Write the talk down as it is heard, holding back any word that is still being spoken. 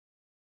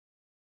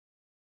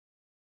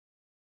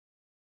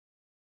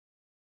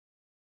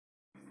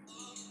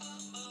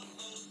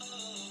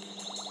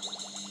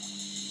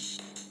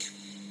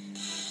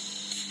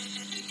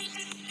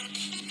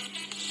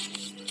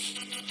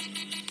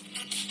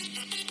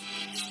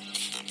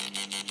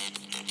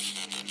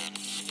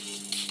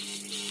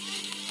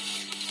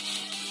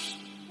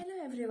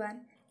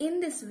everyone. In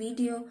this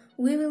video,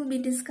 we will be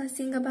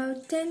discussing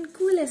about 10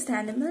 coolest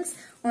animals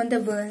on the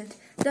world.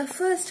 The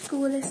first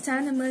coolest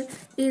animal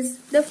is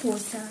the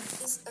fossa.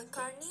 It is a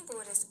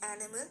carnivorous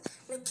animal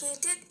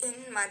located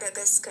in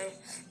Madagascar.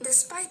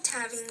 Despite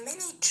having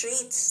many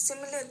traits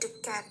similar to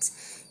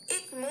cats,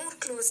 it more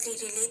closely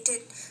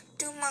related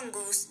to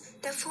mongoose.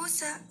 The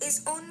fossa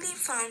is only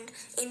found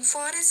in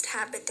forest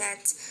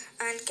habitats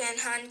and can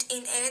hunt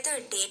in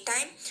either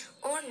daytime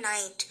or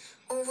night.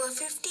 Over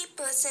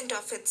 50%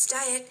 of its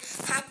diet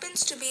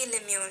happens to be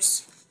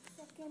lemurs.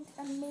 Second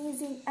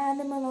amazing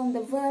animal on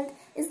the world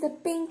is the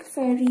pink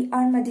fairy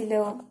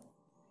armadillo.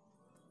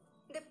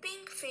 The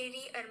pink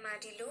fairy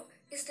armadillo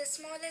is the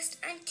smallest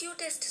and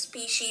cutest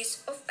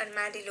species of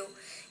armadillo.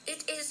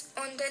 It is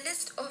on the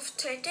list of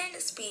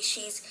threatened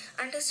species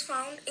and is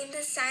found in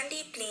the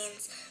sandy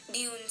plains,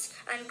 dunes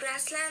and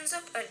grasslands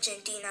of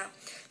Argentina.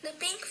 The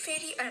pink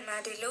fairy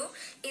armadillo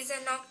is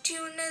a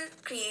nocturnal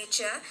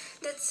creature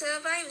that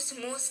survives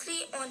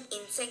mostly on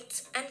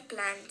insects and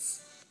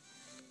plants.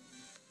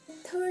 The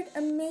third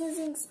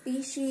amazing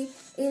species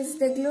is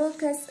the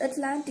Glaucus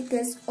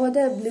atlanticus or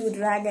the blue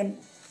dragon.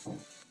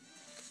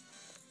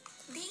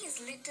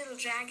 These little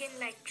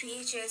dragon-like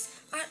creatures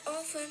are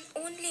often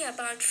only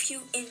about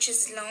few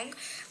inches long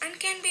and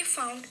can be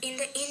found in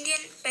the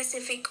Indian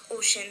Pacific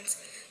Oceans.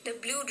 The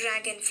blue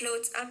dragon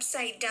floats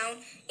upside down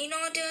in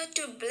order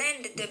to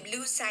blend the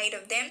blue side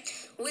of them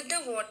with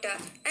the water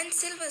and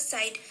silver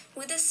side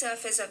with the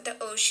surface of the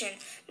ocean.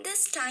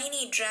 This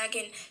tiny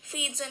dragon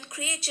feeds on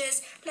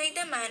creatures like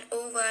the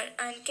man-ovar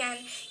and can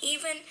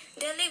even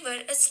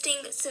deliver a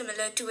sting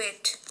similar to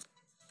it.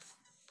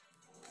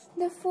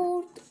 The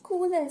fourth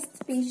coolest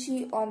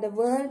species on the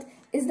world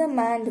is the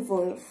maned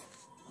wolf.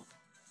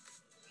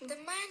 The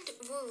maned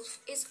wolf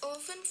is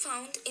often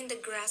found in the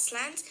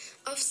grasslands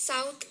of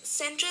south,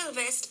 central,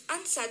 west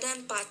and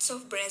southern parts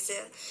of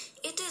Brazil.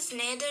 It is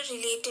neither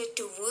related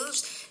to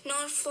wolves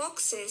nor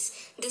foxes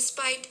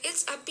despite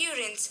its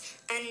appearance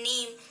and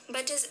name,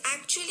 but is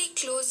actually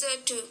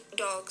closer to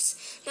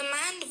dogs. The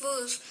maned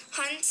wolf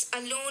hunts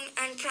alone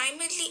and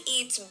primarily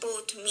eats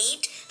both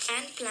meat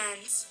and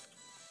plants.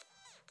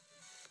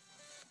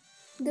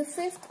 The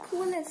fifth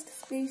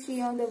coolest species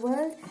on the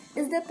world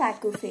is the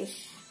pacu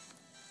fish.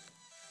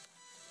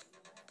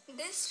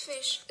 This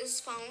fish is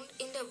found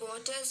in the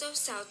waters of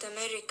South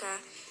America.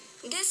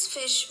 This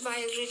fish, while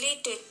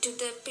related to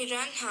the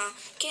piranha,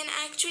 can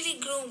actually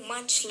grow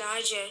much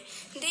larger.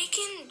 They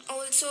can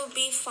also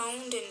be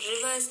found in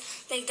rivers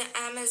like the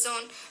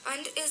Amazon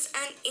and is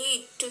an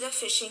aid to the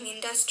fishing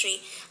industry.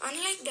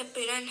 Unlike the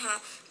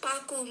piranha,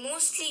 pacu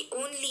mostly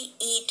only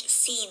eat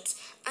seeds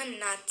and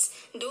nuts,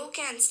 though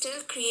can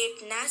still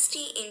create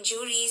nasty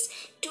injuries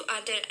to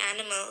other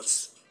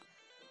animals.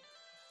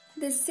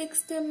 The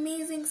sixth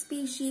amazing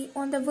species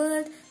on the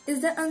world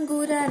is the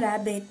Angora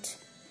rabbit.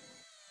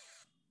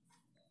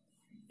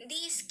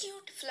 These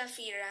cute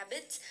fluffy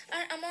rabbits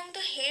are among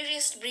the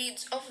hairiest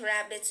breeds of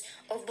rabbits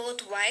of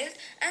both wild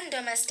and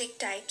domestic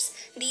types.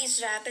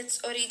 These rabbits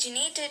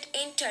originated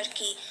in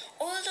Turkey,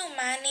 although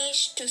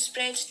managed to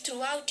spread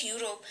throughout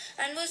Europe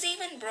and was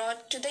even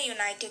brought to the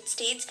United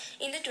States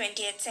in the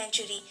 20th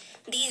century.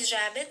 These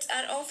rabbits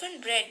are often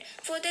bred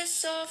for their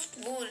soft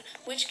wool,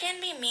 which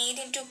can be made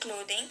into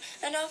clothing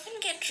and often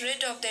get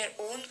rid of their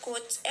own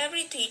coats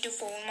every 3 to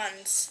 4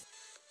 months.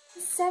 The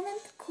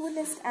seventh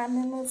coolest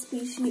animal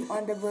species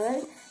on the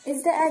world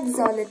is the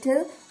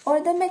axolotl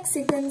or the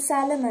Mexican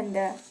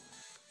salamander.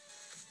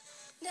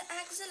 The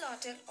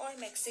axolotl or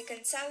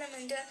Mexican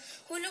salamander,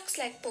 who looks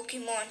like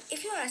Pokemon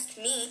if you ask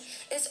me,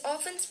 is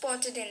often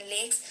spotted in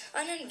lakes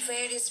and in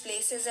various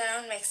places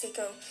around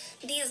Mexico.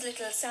 These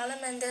little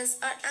salamanders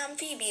are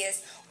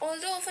amphibious,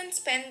 although often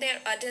spend their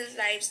adult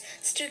lives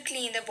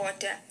strictly in the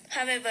water.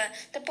 However,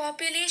 the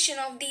population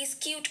of these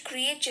cute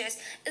creatures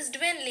is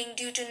dwindling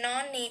due to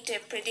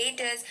non-native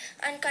predators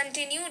and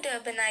continued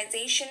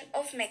urbanization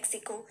of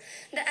Mexico.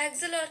 The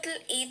axolotl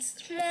eats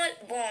small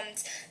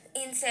worms,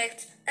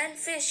 insects and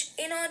fish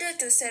in order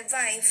to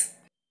survive.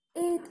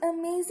 Eighth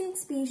amazing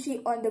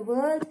species on the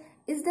world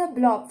is the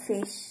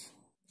blobfish.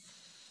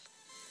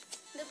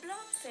 The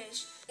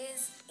blobfish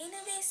is in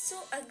a way so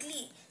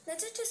ugly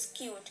that it is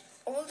cute,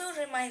 although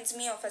reminds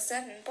me of a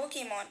certain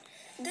Pokemon.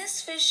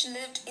 This fish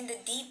lived in the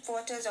deep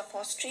waters of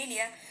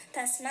Australia,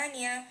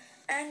 Tasmania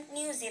and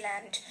New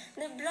Zealand.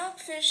 The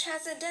blobfish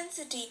has a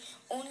density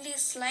only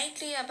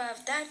slightly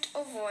above that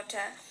of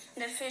water.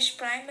 The fish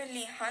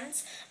primarily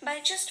hunts by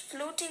just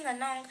floating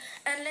along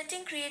and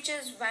letting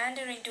creatures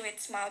wander into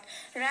its mouth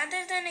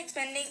rather than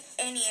expending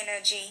any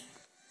energy.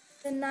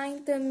 The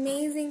ninth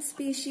amazing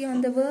species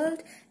on the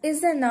world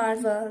is the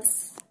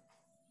narwhals.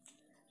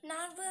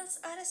 Narwhals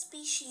are a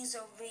species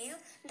of whale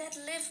that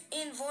live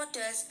in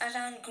waters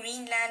around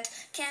Greenland,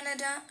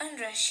 Canada and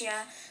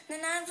Russia. The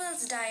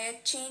narwhal's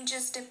diet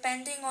changes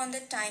depending on the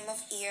time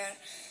of year.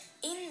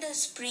 In the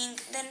spring,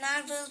 the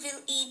narwhal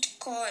will eat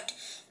cod,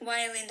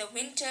 while in the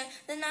winter,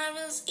 the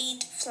narwhals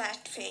eat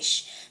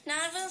flatfish.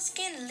 Narwhals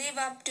can live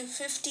up to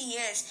 50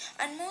 years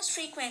and most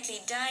frequently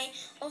die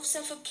of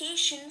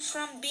suffocation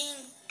from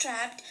being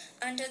trapped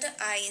under the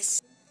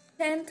ice.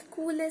 10th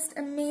coolest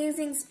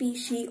amazing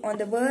species on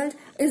the world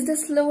is the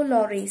slow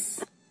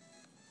loris.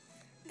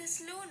 The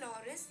slow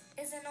loris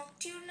is a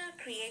nocturnal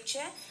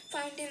creature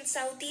found in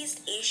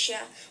Southeast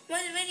Asia.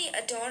 While very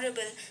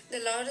adorable,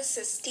 the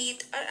loris's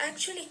teeth are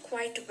actually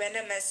quite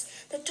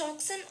venomous. The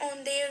toxin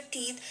on their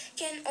teeth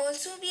can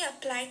also be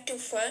applied to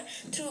fur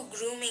through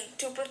grooming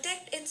to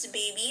protect its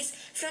babies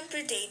from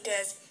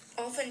predators.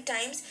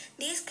 Oftentimes,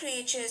 these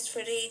creatures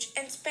forage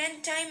and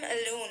spend time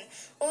alone,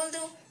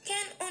 although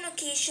can on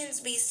occasions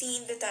be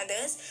seen with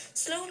others.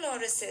 Slow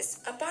lorises,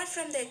 apart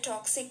from their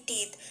toxic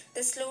teeth,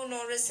 the slow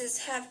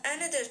lorises have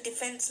another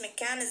defense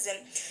mechanism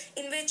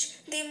in which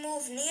they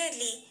move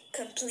nearly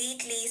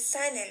completely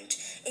silent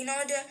in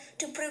order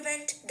to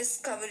prevent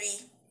discovery.